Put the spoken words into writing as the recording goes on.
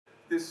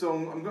This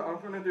song, I'm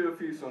going to do a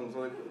few songs,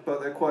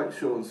 but they're quite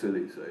short and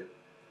silly. So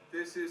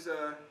this is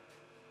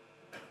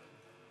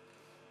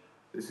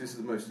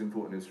the most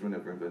important instrument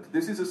ever invented.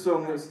 This is a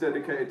song that's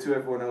dedicated to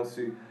everyone else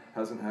who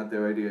hasn't had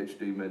their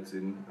ADHD meds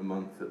in a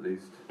month at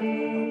least.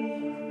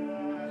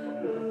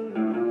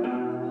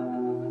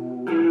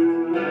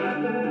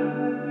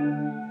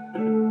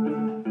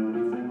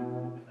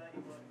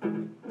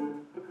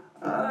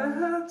 I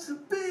had to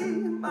be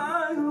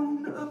my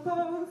own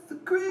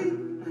apothecary,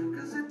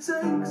 'cause it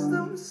takes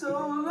them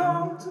so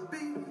long to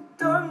be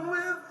done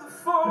with the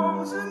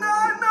forms. And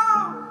I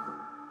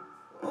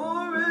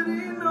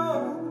already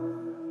know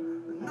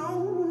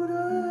what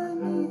I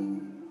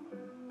need.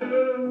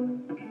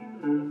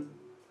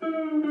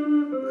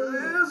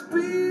 There's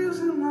bees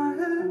in my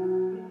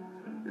head,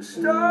 they're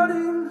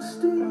starting to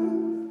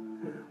sting.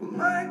 We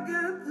might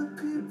get the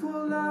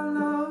people I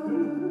love.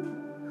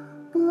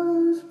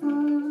 Buzz,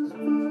 buzz,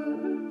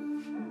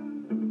 buzz.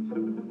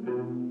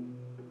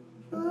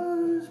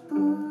 Buzz,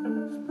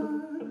 buzz,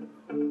 buzz.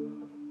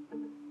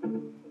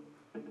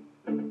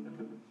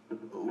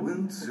 I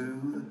went to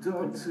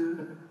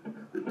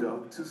the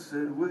doctor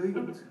said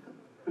wait.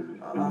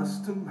 I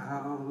asked him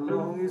how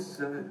long, he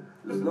said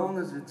as long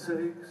as it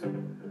takes.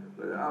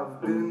 But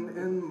I've been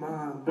in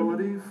my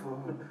body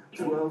for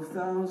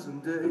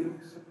 12,000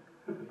 days.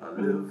 I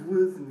live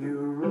with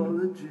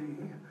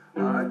neurology,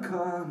 I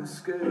can't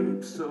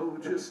escape. So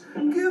just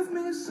give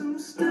me some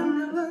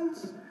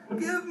stimulants,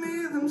 give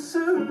me them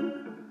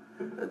soon.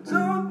 I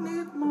don't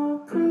need more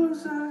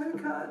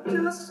Prozac, I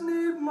just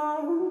need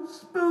more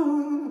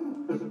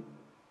spoons.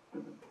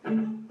 I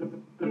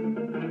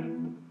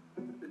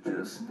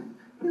just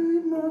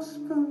need more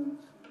spoons.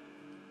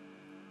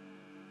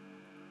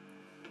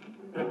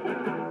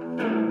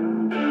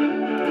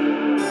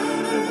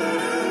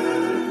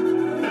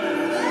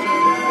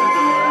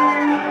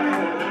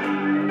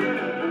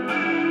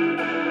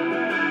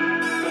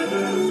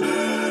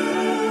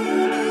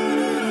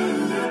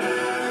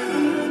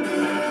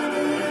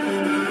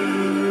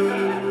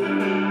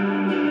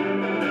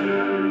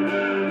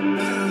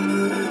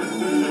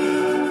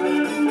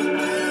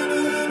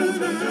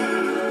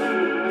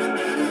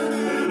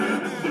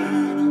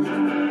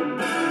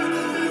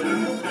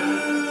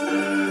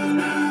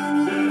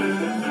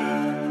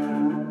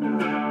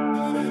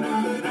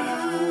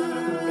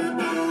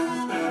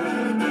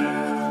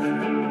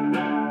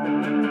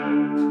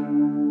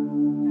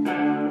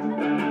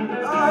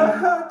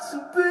 To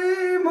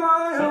be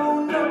my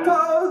own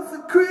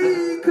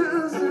apothecary,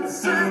 'cause it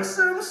takes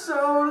them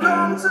so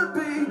long to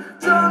be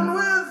done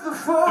with the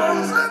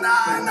forms. And I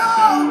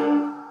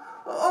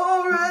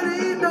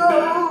already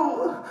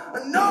know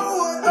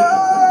what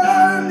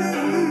I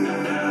need.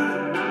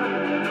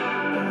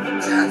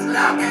 Just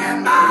look in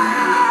my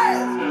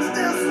eyes,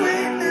 still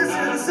sweetness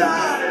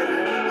inside.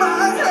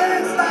 My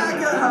head's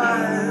like a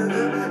hive,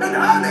 and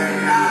honey,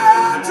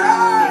 I'm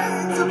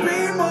trying to be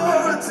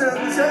more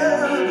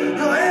attentive.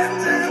 Your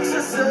endings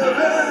are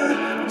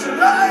servant, you're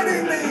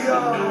writing me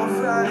off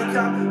like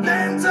I'm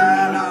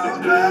mental on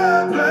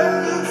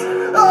purpose.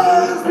 All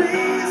those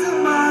bees in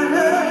my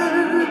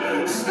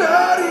head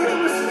starting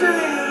to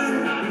sting.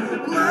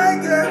 Might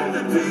get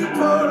the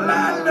people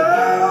I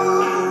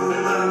love.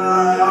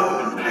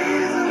 Those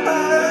bees in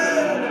my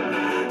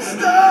head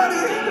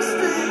starting to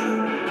sting.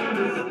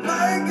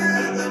 Might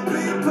get the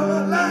people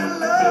I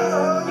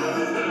love.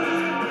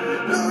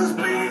 Those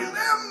bees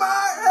in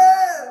my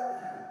head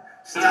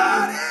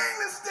starting